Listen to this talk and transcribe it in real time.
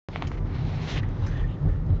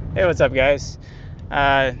Hey, what's up, guys?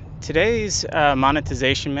 Today's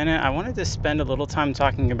monetization minute, I wanted to spend a little time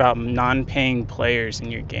talking about non-paying players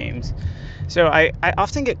in your games. So I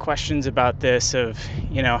often get questions about this of,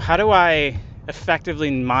 how do I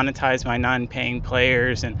effectively monetize my non-paying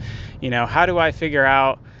players? And, how do I figure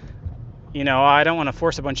out, I don't want to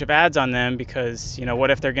force a bunch of ads on them because,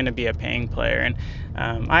 what if they're going to be a paying player? And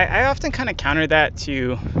I often kind of counter that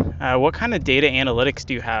to what kind of data analytics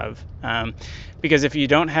do you have? Because if you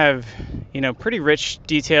don't have, pretty rich,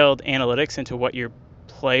 detailed analytics into what your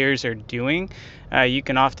players are doing, you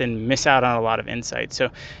can often miss out on a lot of insights. So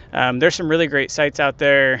there's some really great sites out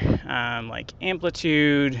there, like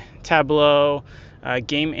Amplitude, Tableau.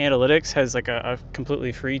 Game Analytics has like a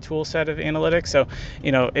completely free tool set of analytics. So,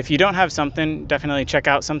 if you don't have something, definitely check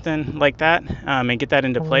out something like that and get that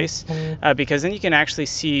into place, because then you can actually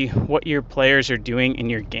see what your players are doing in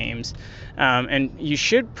your games. And you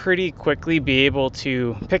should pretty quickly be able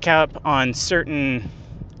to pick up on certain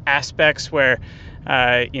aspects where,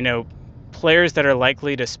 players that are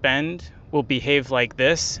likely to spend will behave like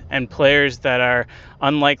this, and players that are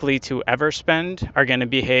unlikely to ever spend are going to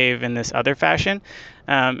behave in this other fashion.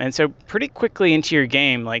 And so pretty quickly into your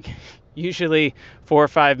game, like usually 4 or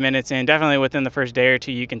 5 minutes in, definitely within the first day or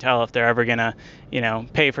two, you can tell if they're ever going to,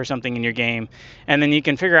 pay for something in your game. And then you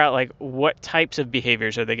can figure out like what types of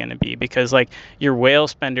behaviors are they going to be, because like your whale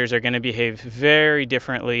spenders are going to behave very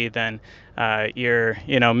differently than your,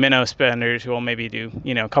 minnow spenders who will maybe do,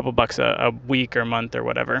 a couple bucks a week or month or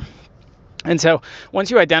whatever. And so once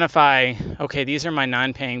you identify, okay, these are my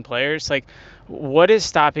non-paying players, like what is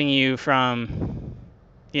stopping you from,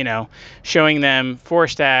 showing them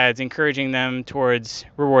forced ads, encouraging them towards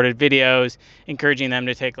rewarded videos, encouraging them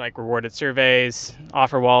to take like rewarded surveys,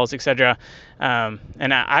 offer walls, etc.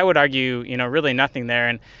 And I would argue, really nothing there.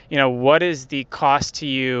 And, what is the cost to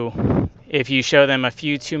you if you show them a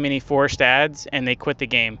few too many forced ads and they quit the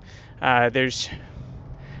game? There's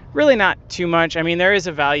really not too much. I mean, there is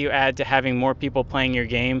a value add to having more people playing your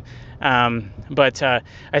game, but I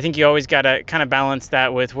think you always got to kind of balance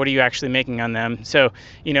that with what are you actually making on them. So,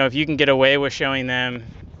 if you can get away with showing them,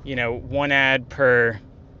 one ad per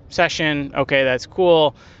session, okay, that's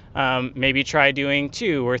cool. Maybe try doing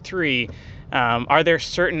 2 or 3. Are there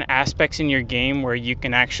certain aspects in your game where you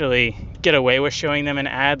can actually get away with showing them an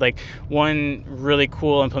ad? Like one really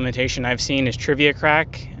cool implementation I've seen is Trivia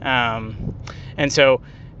Crack. And so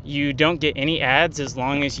you don't get any ads as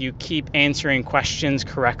long as you keep answering questions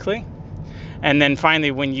correctly. And then finally,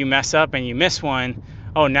 when you mess up and you miss one,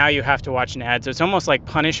 oh, now you have to watch an ad. So it's almost like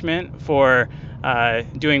punishment for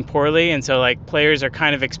doing poorly. And so like players are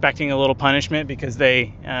kind of expecting a little punishment because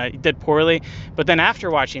they did poorly. But then after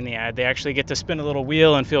watching the ad, they actually get to spin a little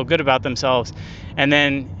wheel and feel good about themselves. And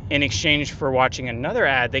then in exchange for watching another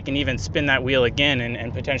ad, they can even spin that wheel again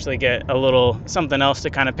and potentially get a little something else to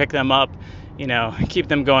kind of pick them up, keep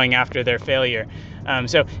them going after their failure.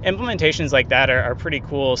 So implementations like that are pretty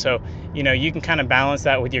cool. So, you can kind of balance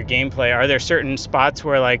that with your gameplay. Are there certain spots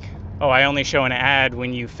where like, oh, I only show an ad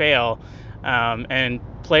when you fail? And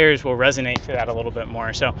players will resonate to that a little bit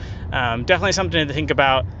more. So definitely something to think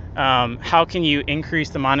about. How can you increase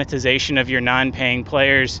the monetization of your non-paying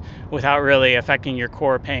players without really affecting your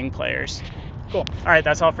core paying players? Cool. All right,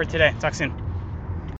 that's all for today. Talk soon.